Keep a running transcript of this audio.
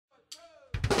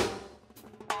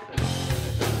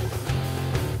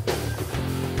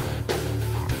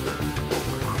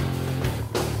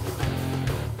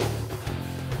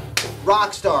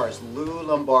rock stars, Lou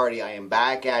Lombardi. I am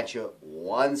back at you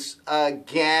once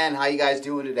again. How you guys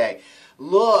doing today?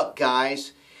 Look,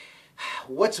 guys,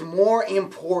 what's more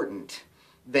important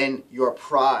than your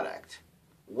product?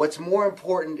 What's more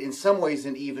important in some ways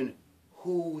than even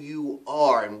who you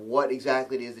are and what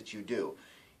exactly it is that you do?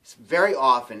 Very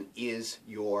often is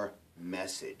your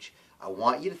message. I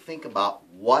want you to think about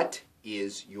what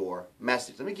is your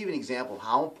message. Let me give you an example of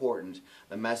how important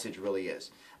the message really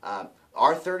is.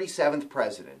 Our 37th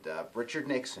president, Richard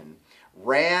Nixon,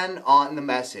 ran on the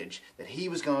message that he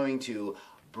was going to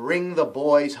bring the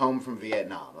boys home from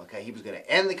Vietnam. Okay, he was going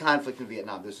to end the conflict in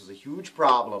Vietnam. This was a huge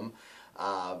problem.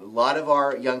 A lot of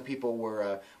our young people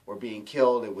were being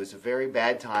killed. It was a very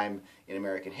bad time in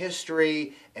American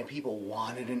history, and people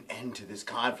wanted an end to this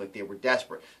conflict. They were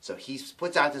desperate. So he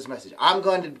puts out this message: I'm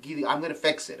going to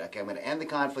fix it. Okay, I'm going to end the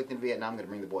conflict in Vietnam. I'm going to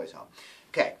bring the boys home.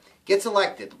 Okay, gets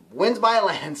elected, wins by a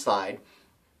landslide,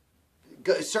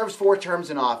 serves 4 terms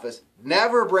in office,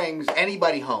 never brings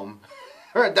anybody home,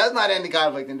 or does not end the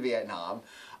conflict in Vietnam.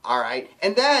 All right,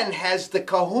 and then has the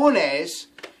cojones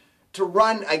to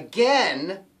run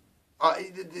again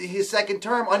his second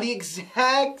term on the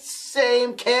exact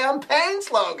same campaign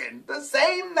slogan, the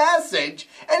same message,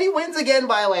 and he wins again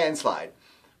by a landslide.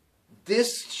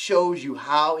 This shows you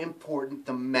how important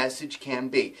the message can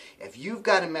be. If you've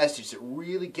got a message that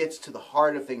really gets to the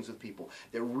heart of things with people,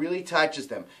 that really touches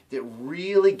them, that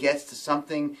really gets to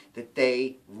something that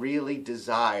they really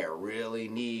desire, really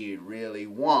need, really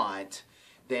want,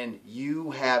 then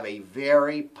you have a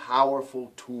very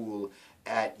powerful tool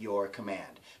at your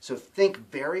command. So think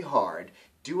very hard,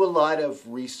 do a lot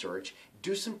of research,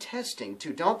 do some testing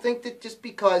too. Don't think that just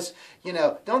because,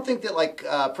 don't think that like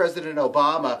President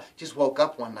Obama just woke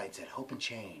up one night and said, hope and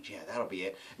change, yeah, that'll be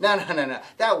it. No.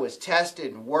 That was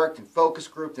tested and worked and focus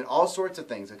grouped and all sorts of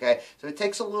things, okay? So it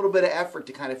takes a little bit of effort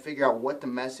to kind of figure out what the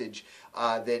message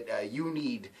that you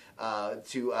need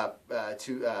to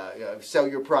sell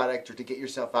your product or to get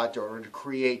yourself out there or to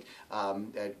create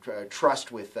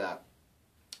trust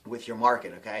with your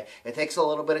market, okay? It takes a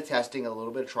little bit of testing, a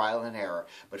little bit of trial and error,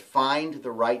 but find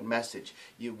the right message.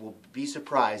 You will be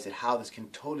surprised at how this can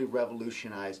totally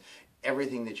revolutionize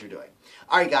everything that you're doing.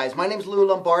 All right, guys, my name is Lou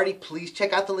Lombardi. Please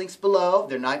check out the links below.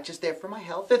 They're not just there for my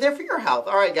health, they're there for your health.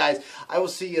 All right, guys, I will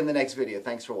see you in the next video.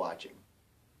 Thanks for watching.